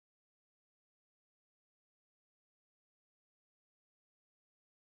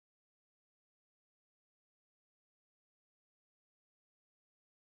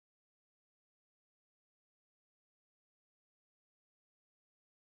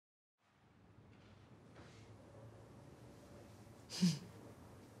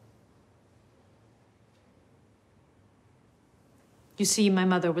You see, my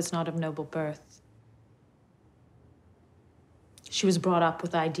mother was not of noble birth. She was brought up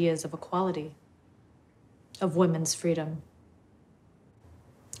with ideas of equality, of women's freedom,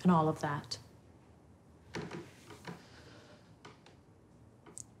 and all of that.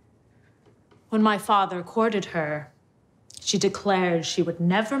 When my father courted her, she declared she would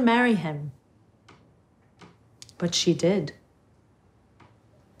never marry him. But she did.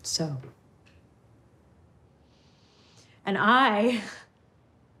 So. And I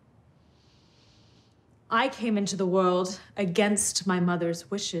came into the world against my mother's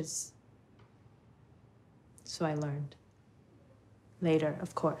wishes. So I learned. Later,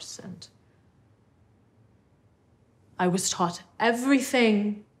 of course, and I was taught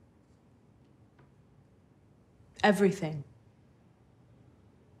everything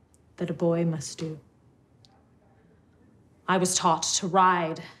that a boy must do. I was taught to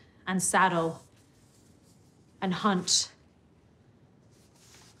ride and saddle and hunt.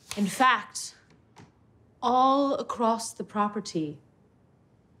 In fact, all across the property,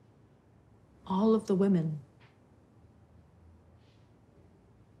 all of the women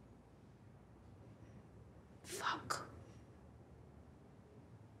fuck.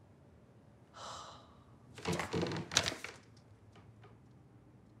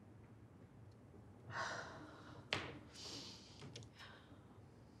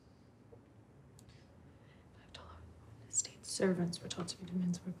 Servants were taught to do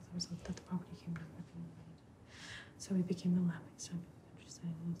men's work with the result that the property came to everyone. So we became the laughing stock of the countryside.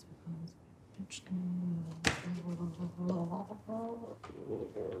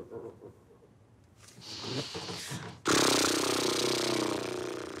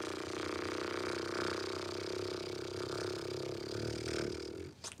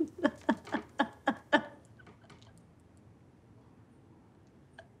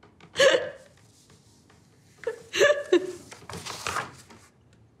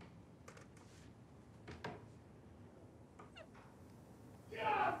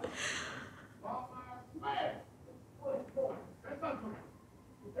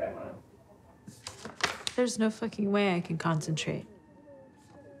 There's no fucking way I can concentrate.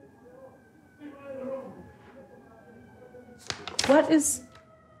 What is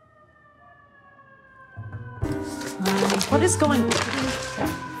going on?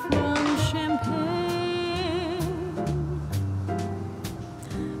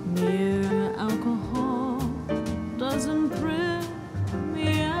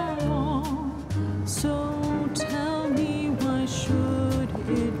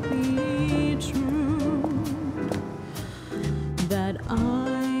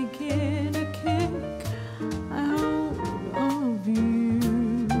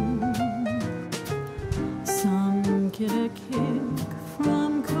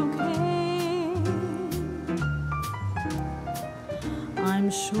 I'm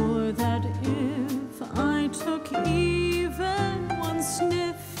sure that if I took even one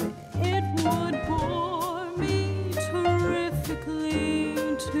sniff, it would bore me terrifically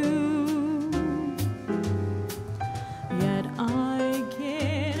too. Yet I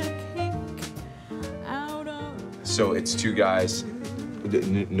get a kick out of... So it's two guys,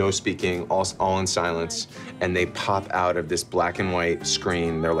 no speaking, all in silence, and they pop out of this black and white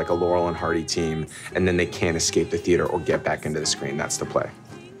screen. They're like a Laurel and Hardy team, and then they can't escape the theater or get back into the screen. That's the play.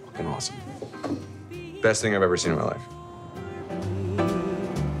 Fucking awesome. Best thing I've ever seen in my life.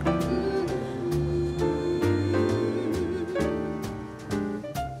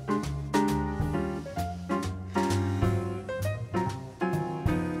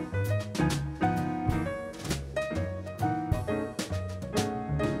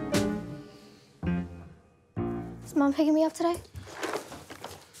 Is Mom picking me up today?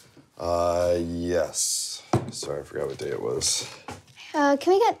 Yes. Sorry, I forgot what day it was. Can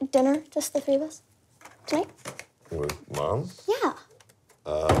we get dinner, just the three of us, tonight? With Mom? Yeah.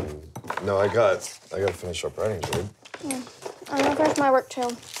 No, I gotta finish up writing, dude. Yeah. I'm gonna finish my work too.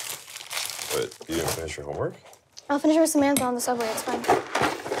 But you didn't finish your homework? I'll finish it with Samantha on the subway, it's fine.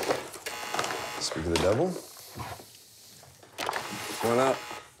 Speak of the devil? Why not?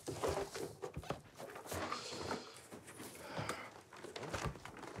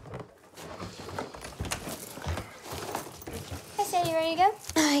 Hey, Sadie, you ready to go?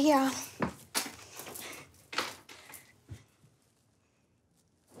 Yeah.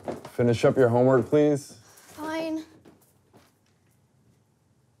 Finish up your homework, please. Fine.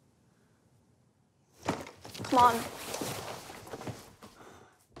 Come on.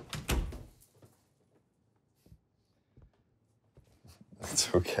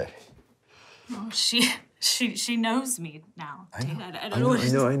 It's okay. Oh, she knows me now. I know. I don't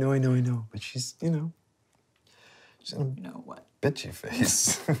know. I know. But she's, you know. You know what? bitchy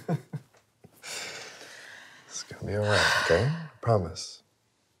face. It's gonna be all right, okay? I promise.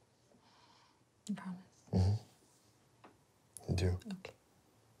 I promise. Mm-hmm. You do. Okay.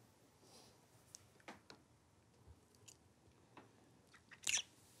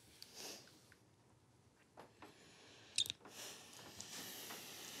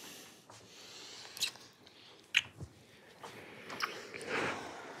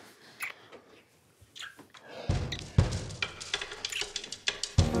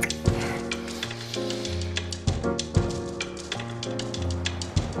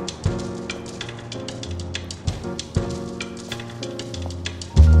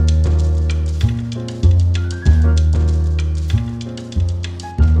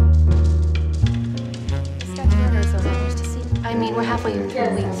 I mean, we're halfway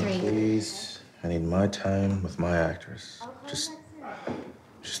through week 3. Please, I need my time with my actors. Just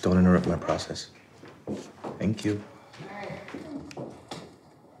don't interrupt my process. Thank you.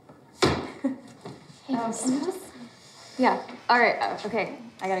 Yeah. All right. Okay.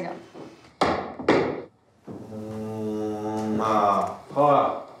 I gotta go.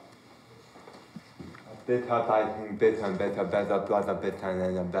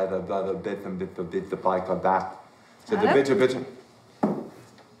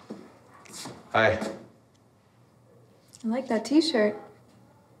 Hi. I like that T-shirt.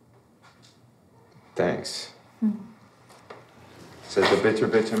 Thanks.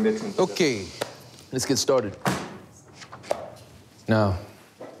 Okay, let's get started. Now,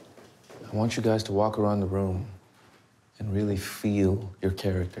 I want you guys to walk around the room and really feel your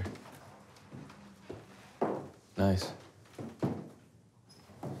character. Nice.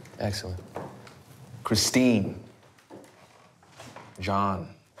 Excellent. Christine.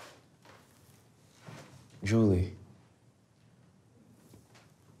 John. Julie.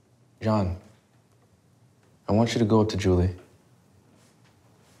 John, I want you to go up to Julie.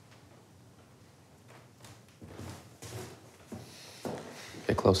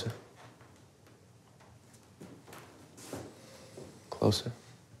 Get closer. Closer.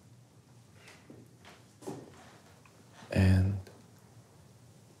 And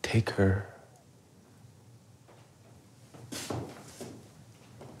take her.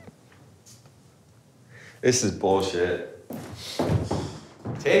 This is bullshit.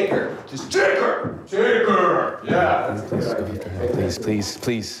 Take her. Just take her. Take her. Yeah, that's Please, good. go after her. Please, please,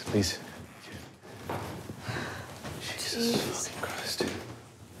 please, please. Jesus fucking Christ.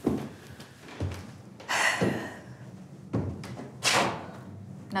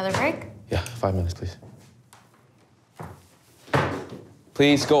 Another break? Yeah, 5 minutes, please.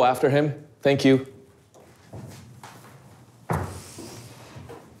 Please go after him. Thank you.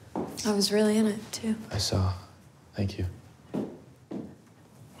 I was really in it, too. I saw. Thank you.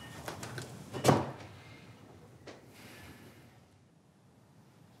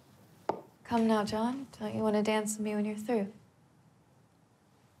 Come now, John. Don't you want to dance with me when you're through?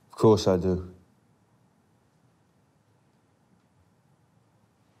 Of course I do.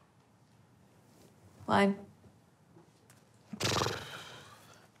 Line.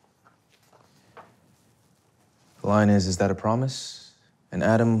 The line is that a promise? And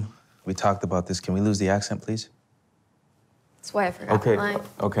Adam, we talked about this. Can we lose the accent, please? That's why I forgot the line.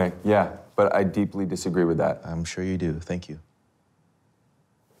 Okay, yeah, but I deeply disagree with that. I'm sure you do. Thank you.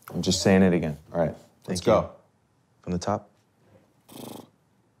 I'm just saying it again. All right, let's Thank you. go. From the top?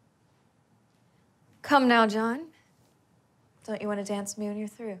 Come now, John. Don't you want to dance with me when you're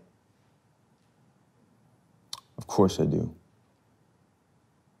through? Of course I do.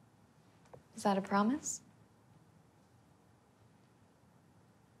 Is that a promise?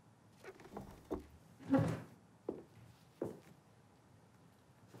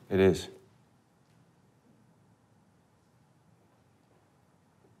 It is.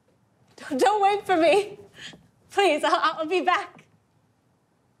 Don't wait for me. Please, I'll be back.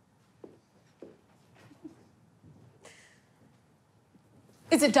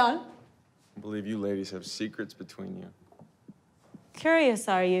 Is it done? I believe you ladies have secrets between you. Curious,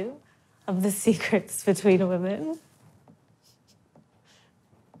 are you, of the secrets between women?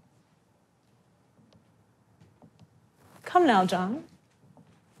 Come now, John.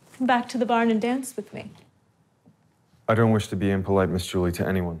 Come back to the barn and dance with me. I don't wish to be impolite, Miss Julie, to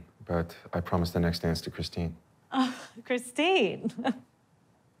anyone, but I promise the next dance to Christine. Oh, Christine.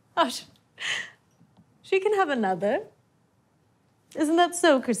 Oh, she can have another. Isn't that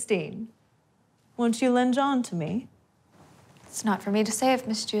so, Christine? Won't you lend John to me? It's not for me to say if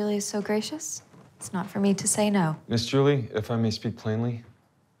Miss Julie is so gracious. It's not for me to say no. Miss Julie, if I may speak plainly,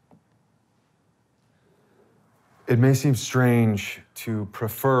 it may seem strange to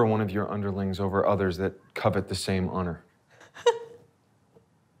prefer one of your underlings over others that covet the same honor.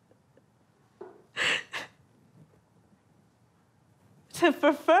 to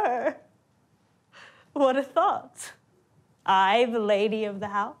prefer. What a thought. I, the lady of the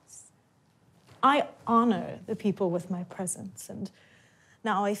house. I honor the people with my presence, and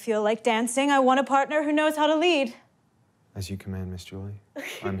now I feel like dancing. I want a partner who knows how to lead. As you command, Miss Julie.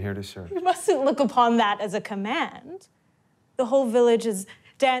 I'm here to serve. You mustn't look upon that as a command. The whole village is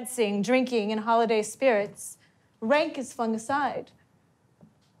dancing, drinking, in holiday spirits. Rank is flung aside.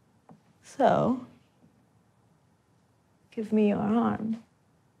 So, give me your arm.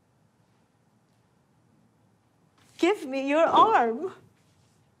 Give me your arm.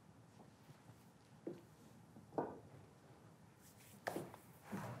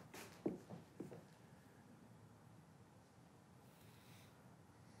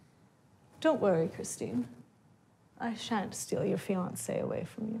 Don't worry, Christine. I shan't steal your fiancé away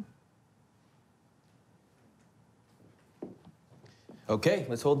from you. Okay,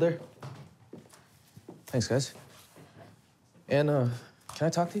 let's hold there. Thanks, guys. And, can I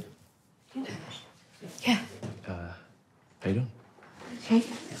talk to you? Yeah. How you doing? Okay.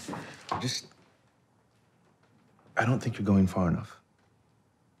 I don't think you're going far enough.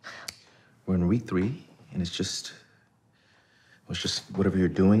 We're in week 3, and it's just whatever you're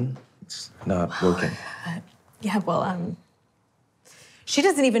doing, it's not working. Yeah, well, she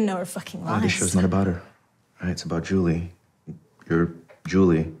doesn't even know her fucking lines. This show's not about her, right? It's about Julie. You're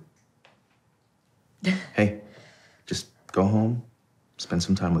Julie. Hey, just go home, spend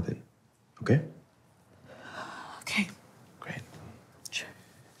some time with it, okay? Okay. Great. Sure.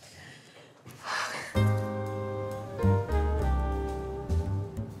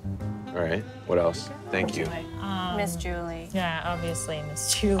 All right, what else? Thank you. Miss Julie. Yeah, obviously,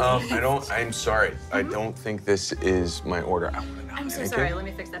 Miss Julie. I'm sorry. I don't think this is my order. I'm so sorry. Let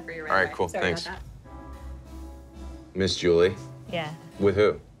me fix that for you right All right, away. cool, Sorry thanks. about Miss Julie, Yeah. with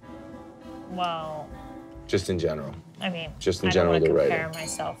who? Well, Just in general. I mean, Just in I general, don't the want to writing. compare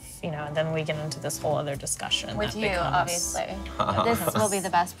myself, you know, and then we get into this whole other discussion. that. With that you, becomes- obviously. This will be the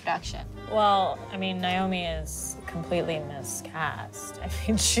best production. Well, I mean, Naomi is completely miscast. I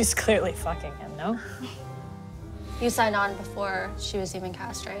mean, she's clearly fucking him, no? You signed on before she was even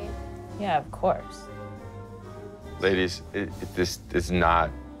cast, right? Yeah, of course. Ladies, this is not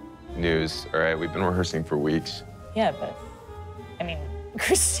news, all right? We've been rehearsing for weeks. Yeah, but, I mean,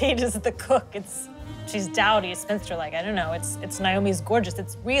 Christine is the cook. She's dowdy, spinster-like. I don't know. It's Naomi's gorgeous.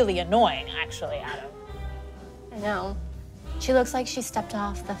 It's really annoying, actually, Adam. I know. She looks like she stepped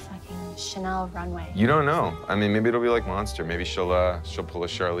off the fucking Chanel runway. You don't know. I mean, maybe it'll be like Monster. Maybe she'll pull a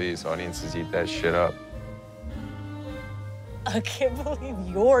Charlize. Audiences eat that shit up. I can't believe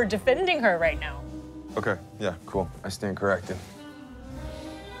you're defending her right now. Okay, yeah, cool. I stand corrected.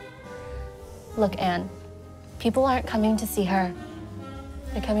 Look, Anne, people aren't coming to see her.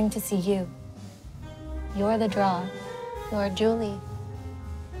 They're coming to see you. You're the draw. You're Julie.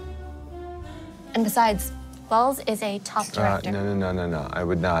 And besides, Wells is a top director. No. I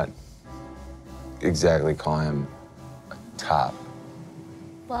would not exactly call him a top.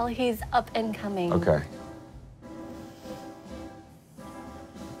 Well, he's up and coming. Okay.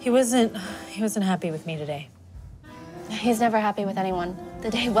 He wasn't happy with me today. He's never happy with anyone. The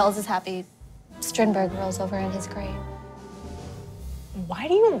day Wells is happy, Strindberg rolls over in his grave. Why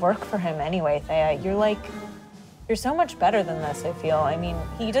do you work for him anyway, Thea? You're so much better than this, I feel. I mean,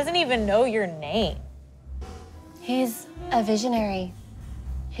 he doesn't even know your name. He's a visionary.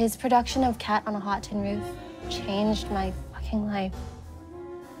 His production of Cat on a Hot Tin Roof changed my fucking life.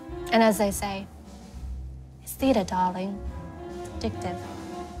 And as they say, it's theater, darling. It's addictive.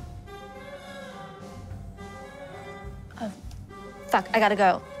 Oh, fuck, I gotta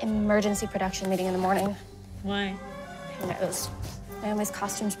go. Emergency production meeting in the morning. Why? Who knows? Naomi's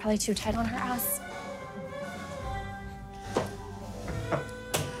costume's probably too tight on her ass.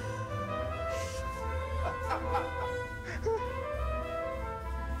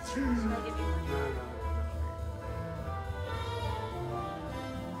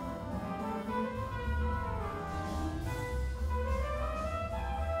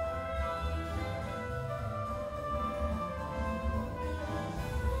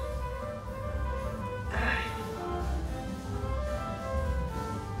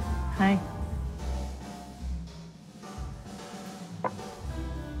 Hi.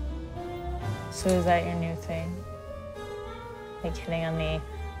 So is that your new thing? Like hitting on the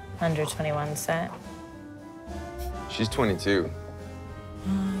under 21 set? She's 22.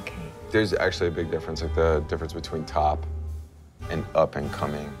 Oh, okay. There's actually a big difference, like the difference between top and up and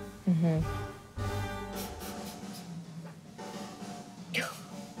coming. Mm-hmm.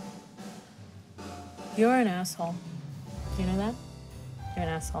 You're an asshole. Do you know that? You're an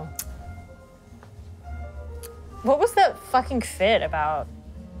asshole. What was that fucking fit about?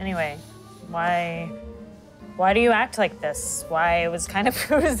 Anyway, why do you act like this? Why? It was kind of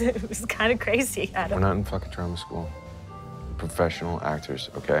it was kind of crazy. We're not in fucking drama school. We're professional actors,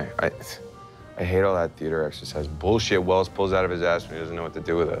 okay? I hate all that theater exercise bullshit Wells pulls out of his ass when he doesn't know what to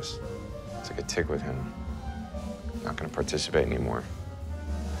do with us. It's like a tick with him. I'm not gonna participate anymore.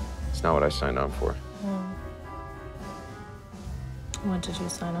 It's not what I signed on for. What did you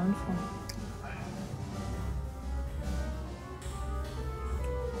sign on for?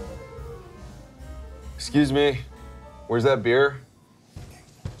 Excuse me, where's that beer?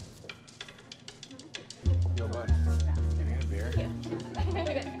 Yo, bud. Can I get a beer?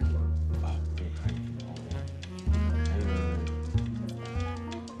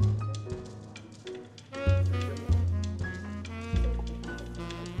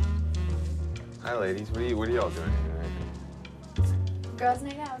 Hi, ladies. What are y'all doing here tonight? Girls'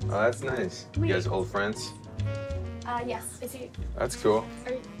 night out. Oh, that's nice. You guys old friends? Yes. Is he? That's cool.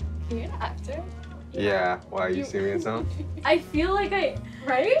 Are you an actor? Yeah. Why, you see me in something? I feel like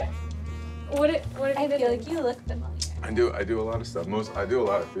right? What if I feel like you look familiar. I do a lot of stuff. I do a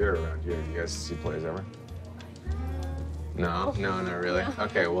lot of theater around here. You guys see plays ever? No, not really.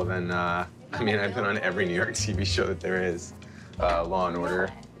 Okay, well then, I mean, I've been on every New York TV show that there is. Law and Order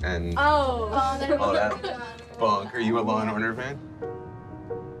and all that bunk. Are you a Law and Order fan?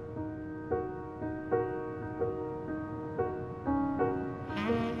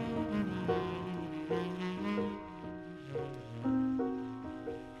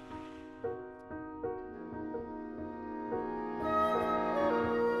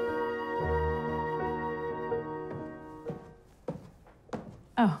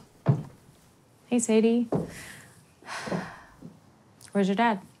 Oh. Hey, Sadie. Where's your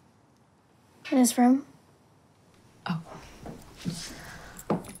dad? In his room. Oh.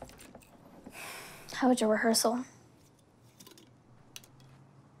 How was your rehearsal?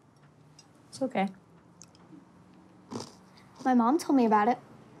 It's okay. My mom told me about it.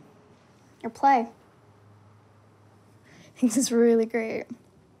 Your play. I think it's really great.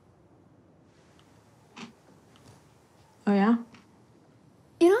 Oh, yeah?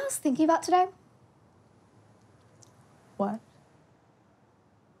 You know what I was thinking about today? What?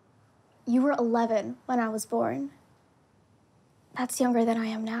 You were 11 when I was born. That's younger than I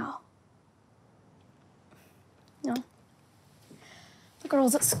am now. You know, the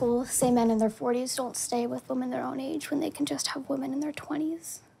girls at school say men in their 40s don't stay with women their own age when they can just have women in their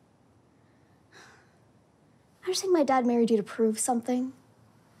 20s. I just think my dad married you to prove something.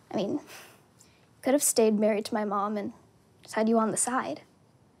 I mean, could have stayed married to my mom and just had you on the side.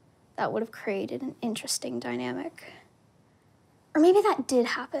 That would have created an interesting dynamic. Or maybe that did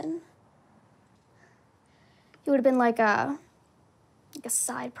happen. You would have been like a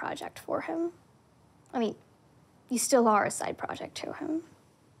side project for him. I mean, you still are a side project to him.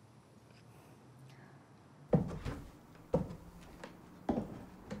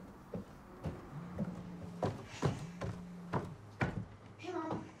 Hey,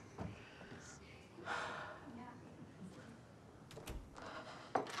 Mom.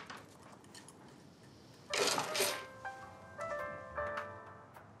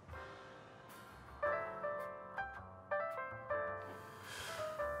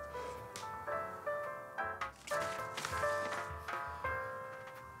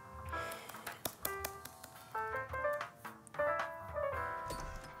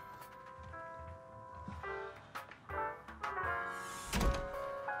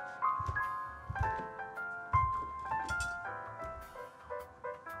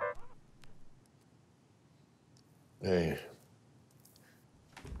 Hey.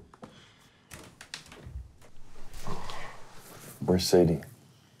 Where's Sadie?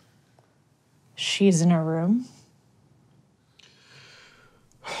 She's in her room.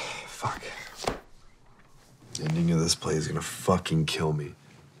 Fuck. The ending of this play is gonna fucking kill me.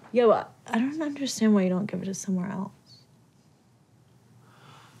 Yo, I don't understand why you don't give it to somewhere else.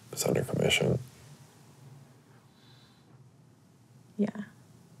 It's under commission. Yeah,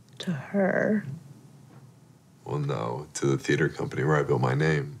 to her. Well, no, to the theater company where I built my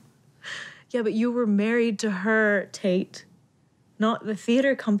name. Yeah, but you were married to her, Tate, not the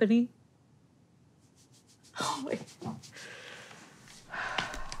theater company. Oh my God.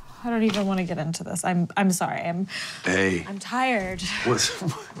 I don't even want to get into this. I'm sorry. Hey. I'm tired.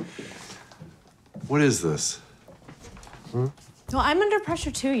 What is this? No, I'm under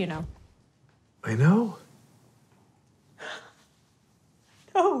pressure too, you know. I know.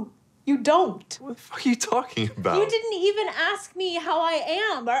 No, you don't. What the fuck are you talking about? You didn't even ask me how I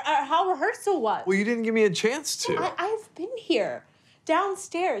am or how rehearsal was. Well, you didn't give me a chance to. I've been here.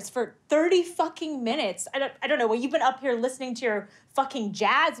 downstairs for 30 fucking minutes. I don't know. Well, you've been up here listening to your fucking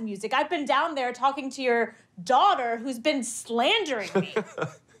jazz music. I've been down there talking to your daughter who's been slandering me.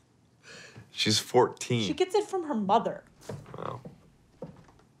 She's 14. She gets it from her mother. Wow.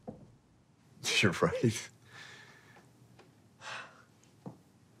 You're right.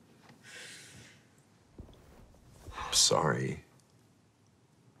 I'm sorry.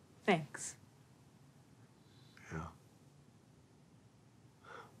 Thanks. Yeah.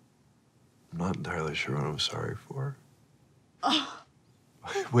 I'm not entirely sure what I'm sorry for. Oh.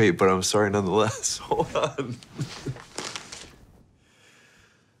 Wait, but I'm sorry nonetheless. Hold on.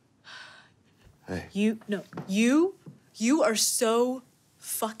 Hey. You are so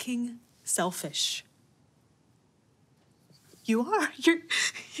fucking selfish. You are.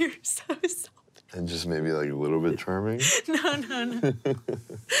 You're so selfish. And just maybe like a little bit charming? No.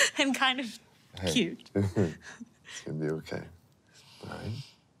 And kind of cute. It's gonna be okay. All right?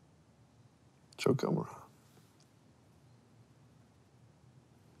 She'll come around.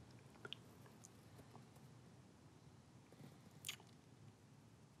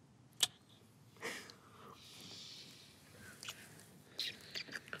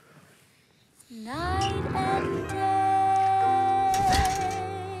 Night and day,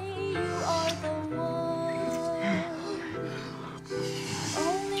 you are the one.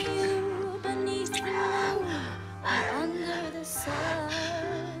 Only you beneath the moon or under the sun.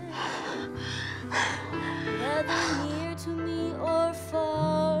 Whether near to me or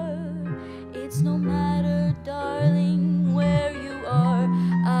far, it's no matter, darling, where you are.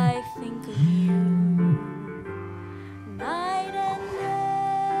 I think of you. Night and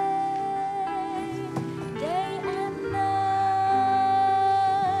day and night.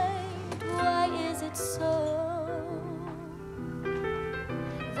 Why is it so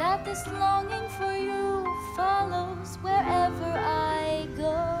that this longing for you follows wherever I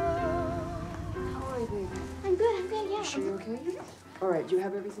go? How are you, baby? I'm good, yeah. You sure you're okay? All right, do you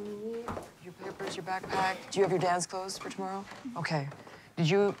have everything you need? Your papers, your backpack? Do you have your dance clothes for tomorrow? Okay. Did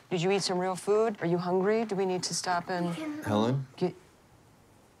you eat some real food? Are you hungry? Do we need to stop and Helen? get...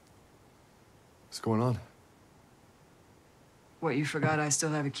 What's going on? What, you forgot I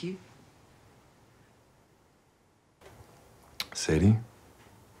still have a key? Sadie?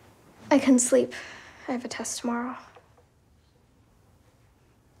 I can sleep. I have a test tomorrow.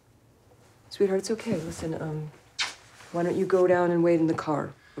 Sweetheart, it's okay. Listen, why don't you go down and wait in the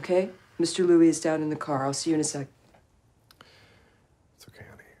car, okay? Mr. Louis is down in the car. I'll see you in a sec. It's okay,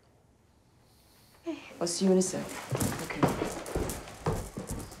 honey. I'll see you in a sec. Okay.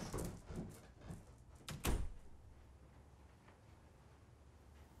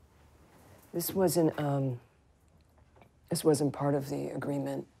 This wasn't part of the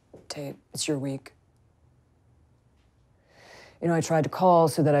agreement, Tate. It's your week. You know, I tried to call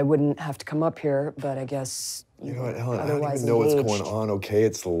so that I wouldn't have to come up here, but I guess You know what, Helen? I don't otherwise even know what's engaged. going on, okay?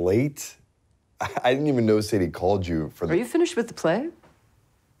 It's late. I didn't even know Sadie called you for the... Are you finished with the play?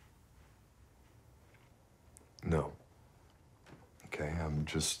 No. Okay, I'm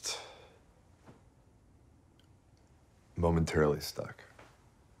just... momentarily stuck.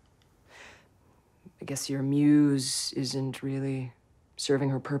 I guess your muse isn't really serving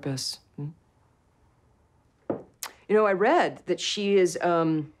her purpose. Hmm? You know, I read that she is,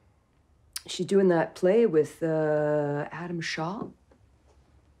 she's doing that play with Adam Shaw.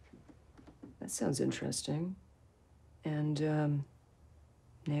 That sounds interesting. And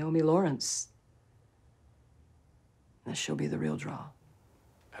Naomi Lawrence. That she'll be the real draw.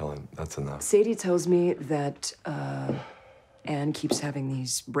 Helen, that's enough. Sadie tells me that Anne keeps having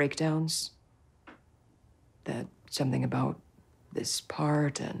these breakdowns. That something about this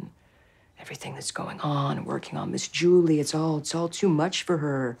part and everything that's going on and working on Miss Julie, it's all too much for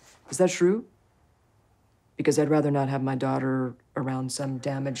her. Is that true? Because I'd rather not have my daughter around some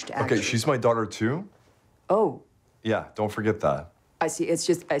damaged actress. Okay, she's my daughter too? Oh. Yeah, don't forget that. I see. It's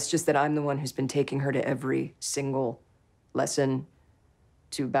just that I'm the one who's been taking her to every single lesson,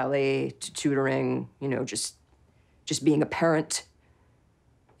 to ballet, to tutoring, you know, just being a parent.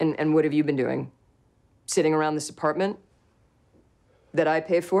 And what have you been doing? Sitting around this apartment that I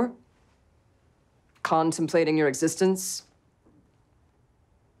pay for? Contemplating your existence?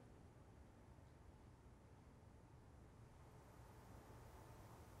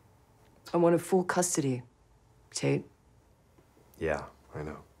 I wanted full custody, Tate. Yeah, I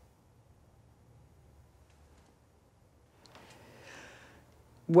know.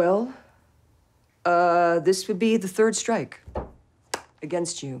 Well, this would be the third strike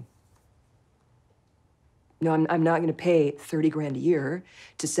against you. No, I'm not gonna pay 30 grand a year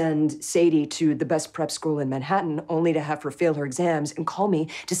to send Sadie to the best prep school in Manhattan only to have her fail her exams and call me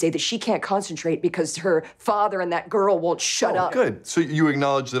to say that she can't concentrate because her father and that girl won't shut up. Good. So you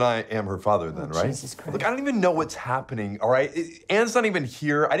acknowledge that I am her father then, right? Jesus Christ. Look, I don't even know what's happening, all right? Anne's not even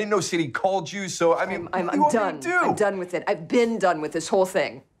here. I didn't know Sadie called you, so I mean, I'm what do you want done. me to do? I'm done with it. I've been done with this whole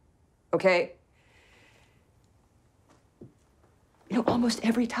thing, okay? You know, almost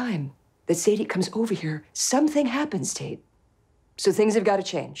every time that Sadie comes over here, something happens, Tate. So things have got to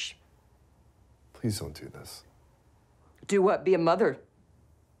change. Please don't do this. Do what? Be a mother?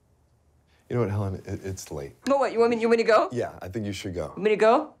 You know what, Helen? It's late. No, what? You want me to go? Yeah, I think you should go. Want me to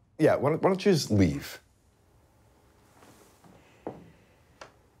go? Yeah, why don't you just leave? You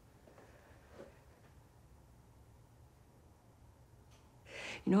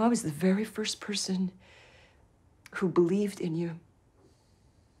know, I was the very first person who believed in you.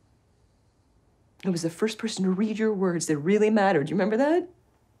 I was the first person to read your words that really mattered. You remember that?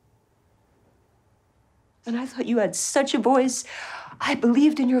 And I thought you had such a voice. I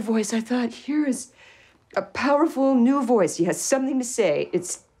believed in your voice. I thought, here is a powerful new voice. He has something to say.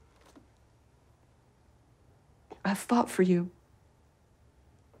 I fought for you.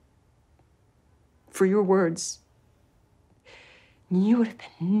 For your words. You would have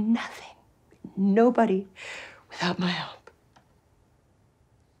been nothing, nobody, without my help.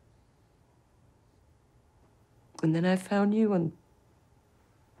 And then I found you on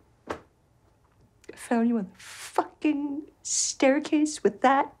the fucking staircase with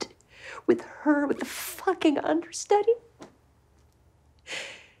her, with the fucking understudy.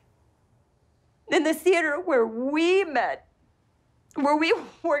 In the theater where we met, where we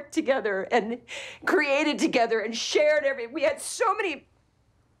worked together and created together and shared we had so many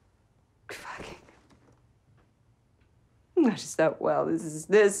fucking. I just thought, well,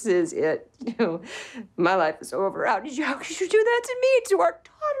 this is it. You know, my life is over. How could you do that to me, to our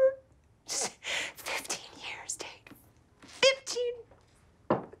daughter? 15 years, Tate. 15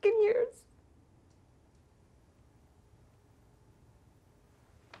 fucking years.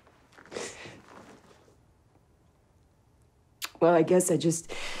 Well, I guess I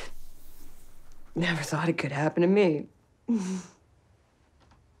just never thought it could happen to me.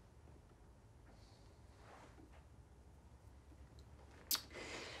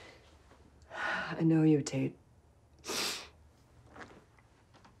 I know you, Tate.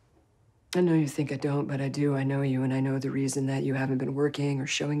 I know you think I don't, but I do. I know you, and I know the reason that you haven't been working or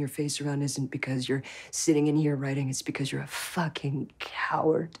showing your face around isn't because you're sitting in here writing. It's because you're a fucking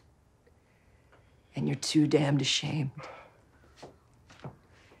coward. And you're too damned ashamed.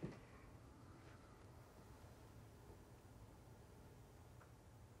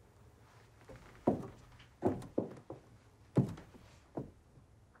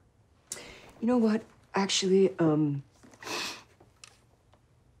 You know what? Actually,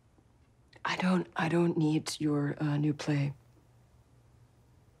 I don't need your new play.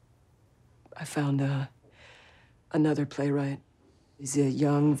 I found another playwright. He's a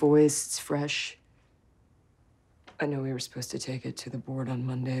young voice, it's fresh. I know we were supposed to take it to the board on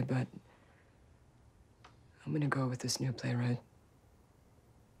Monday, but I'm gonna go with this new playwright.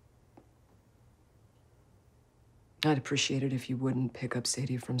 I'd appreciate it if you wouldn't pick up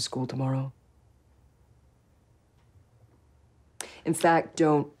Sadie from school tomorrow. In fact,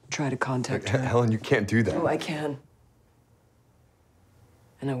 don't try to contact her. Helen, you can't do that. Oh, I can.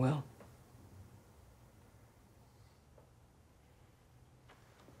 And I will.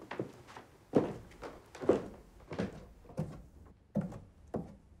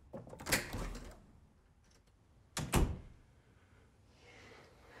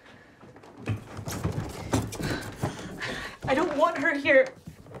 I don't want her here.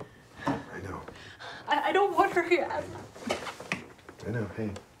 I know. I don't want her here. I know, hey.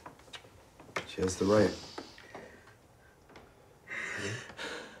 She has the right.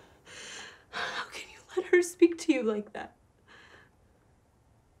 How can you let her speak to you like that?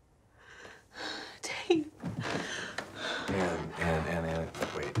 Tate. Anne,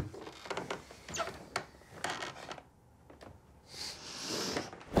 wait.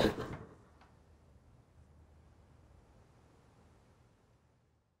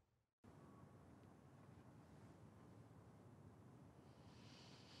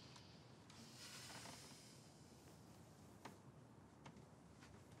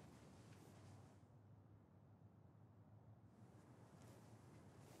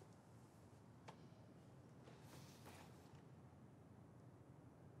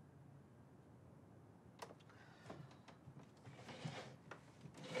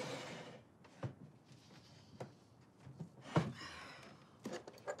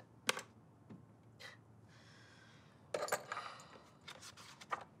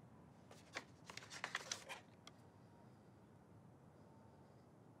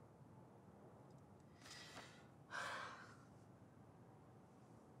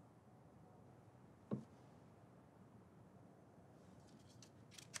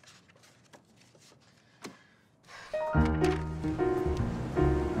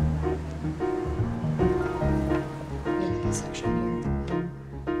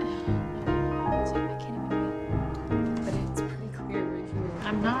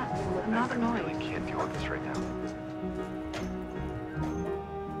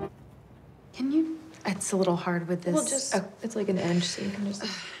 It's a little hard with this. Well, just, it's like an inch, so you can just...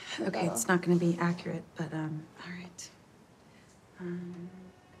 Okay, it's not gonna be accurate, but, all right.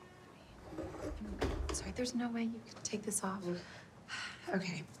 Sorry, there's no way you could take this off.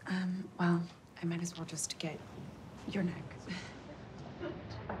 Okay, well, I might as well just get your neck.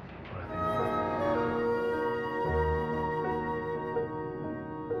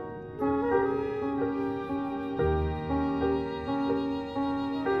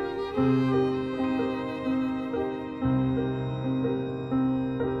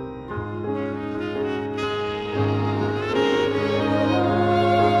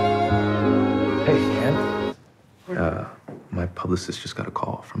 My publicist just got a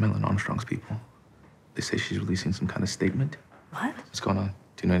call from Ellen Armstrong's people. They say she's releasing some kind of statement. What? What's going on?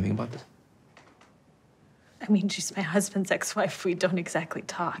 Do you know anything about this? I mean, she's my husband's ex-wife. We don't exactly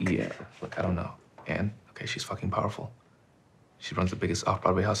talk. Yeah, look, I don't know. Anne, okay, she's fucking powerful. She runs the biggest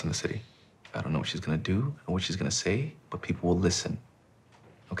off-Broadway house in the city. I don't know what she's gonna do or what she's gonna say, but people will listen.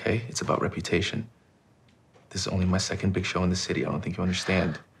 Okay? It's about reputation. This is only my second big show in the city. I don't think you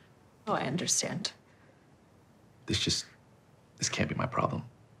understand. Oh, I understand. This can't be my problem.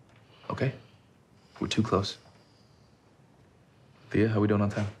 Okay? We're too close. Thea, how we doing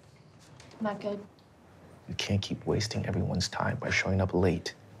on time? Not good. You can't keep wasting everyone's time by showing up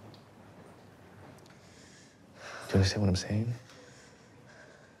late. Do you understand what I'm saying?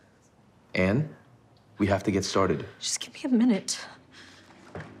 Anne, we have to get started. Just give me a minute.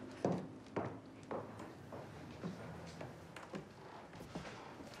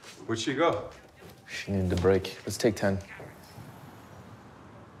 Where'd she go? She needed a break. Let's take 10.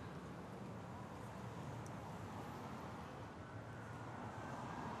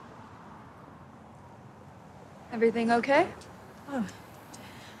 Everything okay? Oh.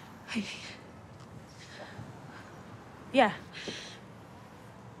 Yeah.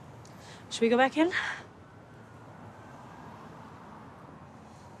 Should we go back in?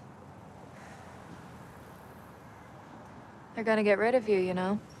 They're gonna get rid of you, you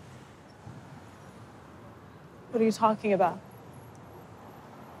know? What are you talking about?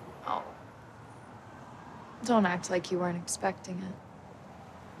 Oh. Don't act like you weren't expecting it.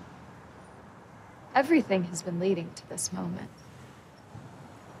 Everything has been leading to this moment.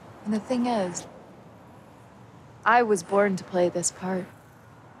 And the thing is, I was born to play this part.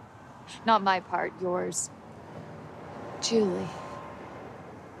 Not my part, yours. Julie.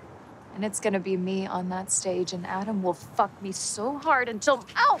 And it's gonna be me on that stage, and Adam will fuck me so hard until...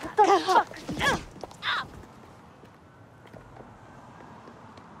 Ow! What the fuck? Ow!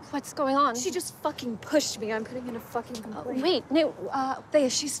 What's going on? She just fucking pushed me. I'm putting in a fucking complaint. Wait, no, Thea,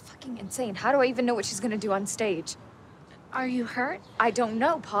 she's fucking insane. How do I even know what she's gonna do on stage? are you hurt? I don't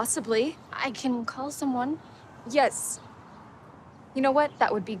know, possibly. I can call someone. Yes. You know what?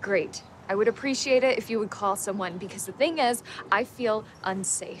 That would be great. I would appreciate it if you would call someone, because the thing is, I feel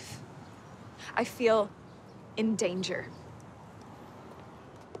unsafe. I feel in danger.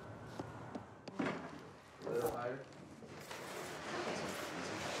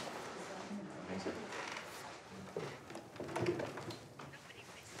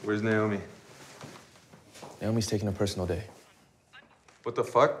 Where's Naomi? Naomi's taking a personal day. What the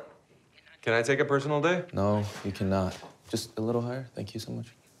fuck? Can I take a personal day? No, you cannot. Just a little higher. Thank you so much.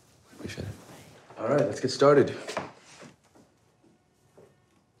 Appreciate it. All right, let's get started.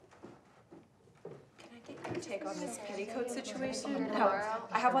 Take on this petticoat situation. No,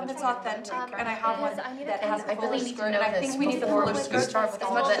 I have one that's authentic, and I have one that has a fuller skirt, and I think we need the fuller skirt as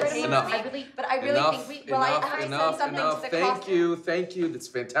much as Enough. But I really think we, well, I have to send something to the Thank you. That's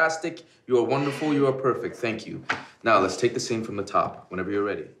fantastic. You are wonderful. You are perfect. Thank you. Now, let's take the scene from the top, whenever you're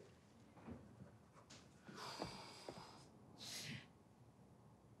ready.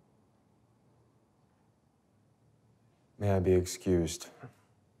 May I be excused?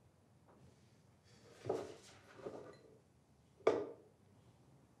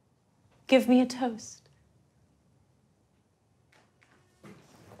 Give me a toast.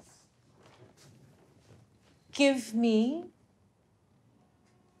 Give me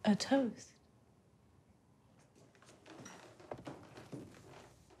a toast.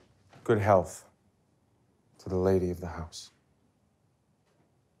 Good health to the lady of the house.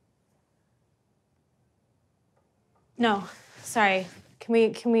 No, sorry. Can we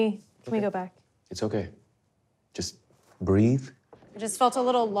go back? It's okay. Just breathe, I just felt a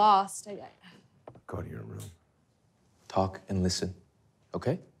little lost. Go to your room. talk, and listen.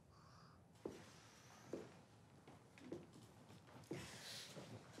 Okay?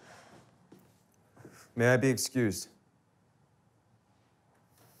 May I be excused?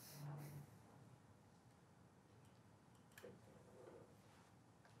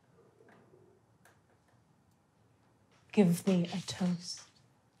 give me a toast.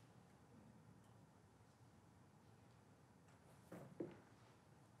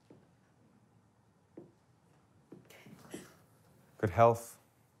 Good health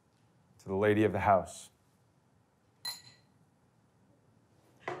to the lady of the house.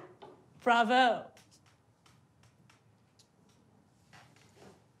 Bravo.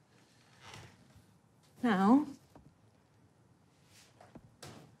 Now,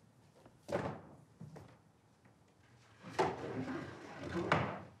 you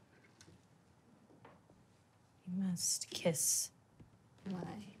must kiss my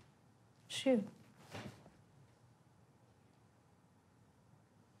shoe.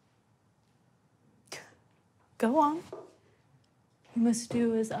 Go on. You must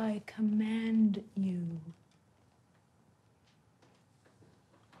do as I command you.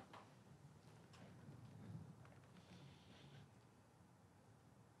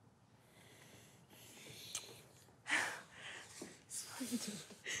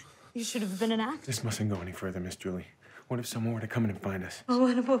 You should have been an actor. This mustn't go any further, Miss Julie. What if someone were to come in and find us? Oh,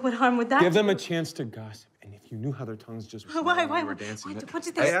 what harm would that Give do? them a chance to gossip. And if you knew how their tongues just were Why, when we were dancing. what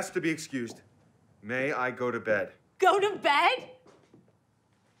did I they asked to be excused. May I go to bed? go to bed?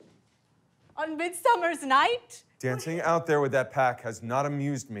 On Midsummer's Night? Dancing out there with that pack has not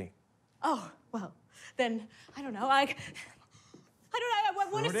amused me. Oh, well, then, I don't know, I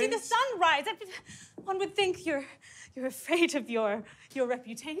want to see the sunrise. One would think you're afraid of your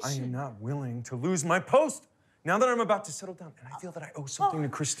reputation. I am not willing to lose my post. Now that I'm about to settle down, and I feel that I owe something to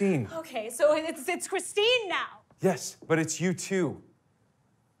Christine. Okay, so it's Christine now. Yes, but it's you too.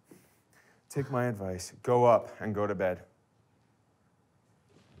 Take my advice. Go up and go to bed.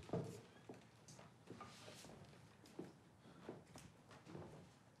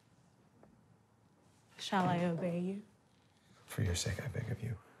 Shall I obey you? For your sake, I beg of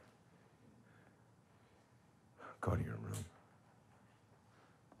you. Go to your room.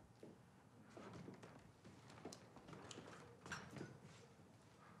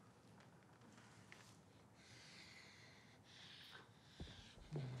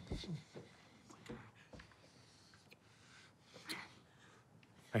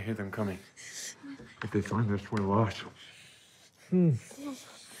 I hear them coming. If they find us, we're lost. The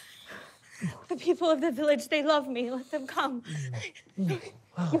people of the village, they love me. Let them come. You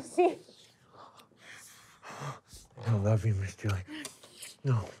see? I love you, Miss Julie.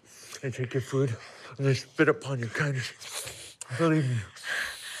 No, I take your food and I spit upon your kindness. Believe me.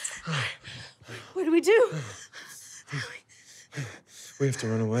 What do we do? We have to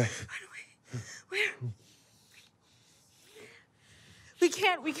run away. Where? We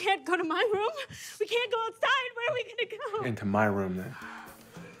can't go to my room. We can't go outside. Where are we gonna go? Into my room, then.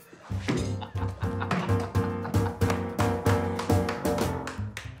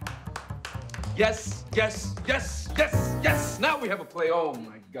 Yes, yes, yes, yes, yes! Now we have a play. Oh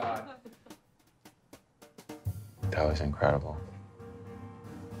my God. That was incredible.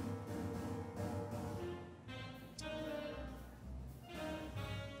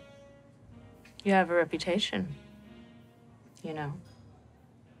 You have a reputation, you know.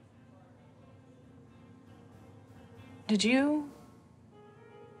 Did you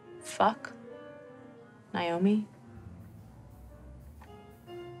fuck Naomi?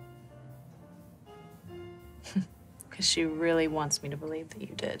 Because she really wants me to believe that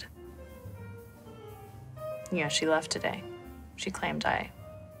you did. You know, she left today. She claimed I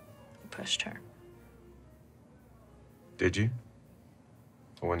pushed her. Did you?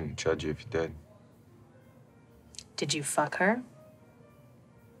 I wouldn't judge you if you did. Did you fuck her?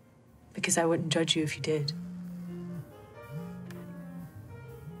 Because I wouldn't judge you if you did.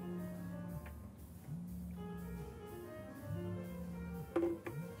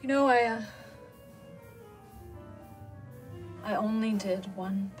 You know, I only did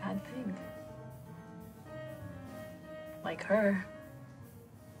one bad thing. Like her.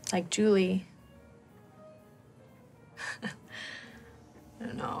 Like Julie. I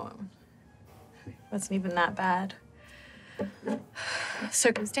don't know. It wasn't even that bad.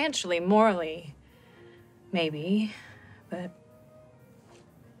 Circumstantially, morally, maybe, but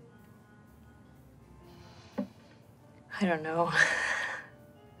I don't know.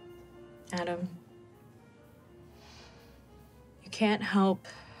 Adam, you can't help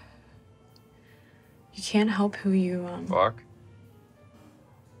who you, Fuck?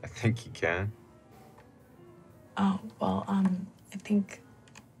 I think you can. Oh, well, I think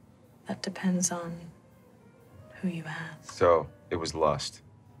that depends on who you ask. So, it was lust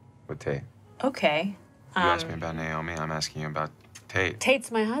with Tate. Okay. You asked me about Naomi, I'm asking you about Tate.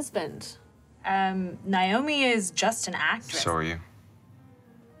 Tate's my husband. Naomi is just an actress. So are you.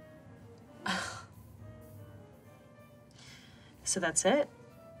 So that's it?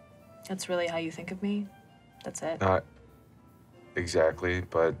 That's really how you think of me? That's it? Not exactly,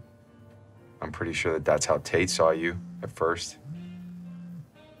 but I'm pretty sure that that's how Tate saw you at first.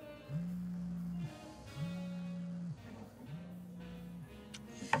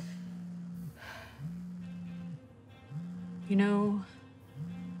 You know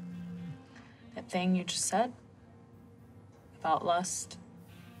that thing you just said about lust?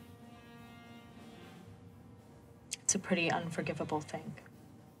 It's a pretty unforgivable thing.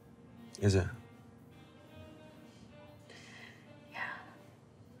 Is it?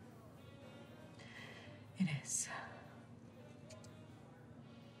 It is.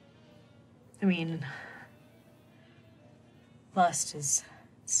 I mean, lust is,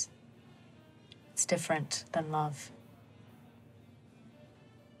 it's different than love.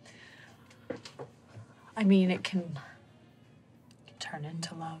 I mean, it can turn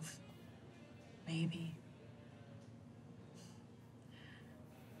into love, maybe.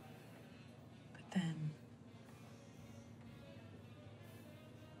 But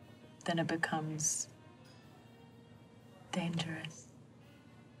then it becomes dangerous.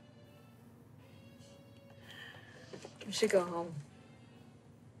 We should go home.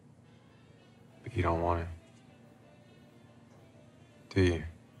 But you don't want it. Do you?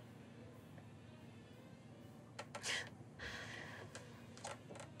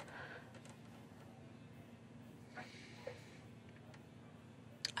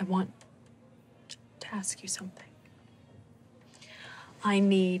 I want to ask you something. I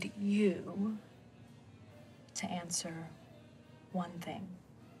need you to answer one thing.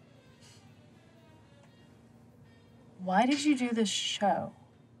 Why did you do this show?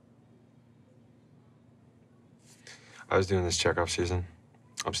 I was doing this Chekhov season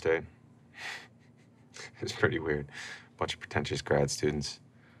upstate. It was pretty weird. Bunch of pretentious grad students.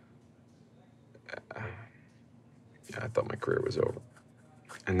 I thought my career was over.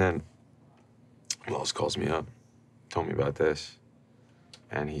 And then Wells calls me up, told me about this.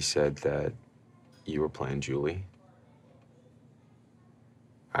 And he said that you were playing Julie.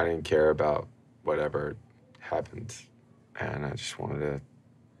 I didn't care about whatever happened. And I just wanted to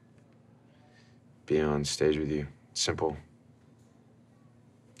be on stage with you. Simple.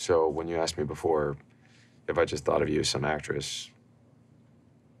 So when you asked me before if I just thought of you as some actress,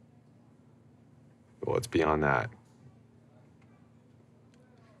 well, it's beyond that.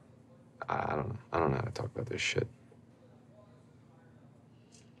 I don't know how to talk about this shit.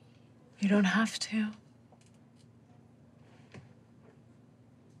 You don't have to.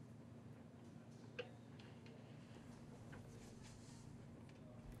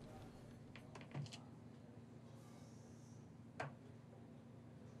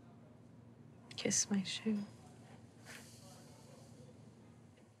 Kiss my shoe.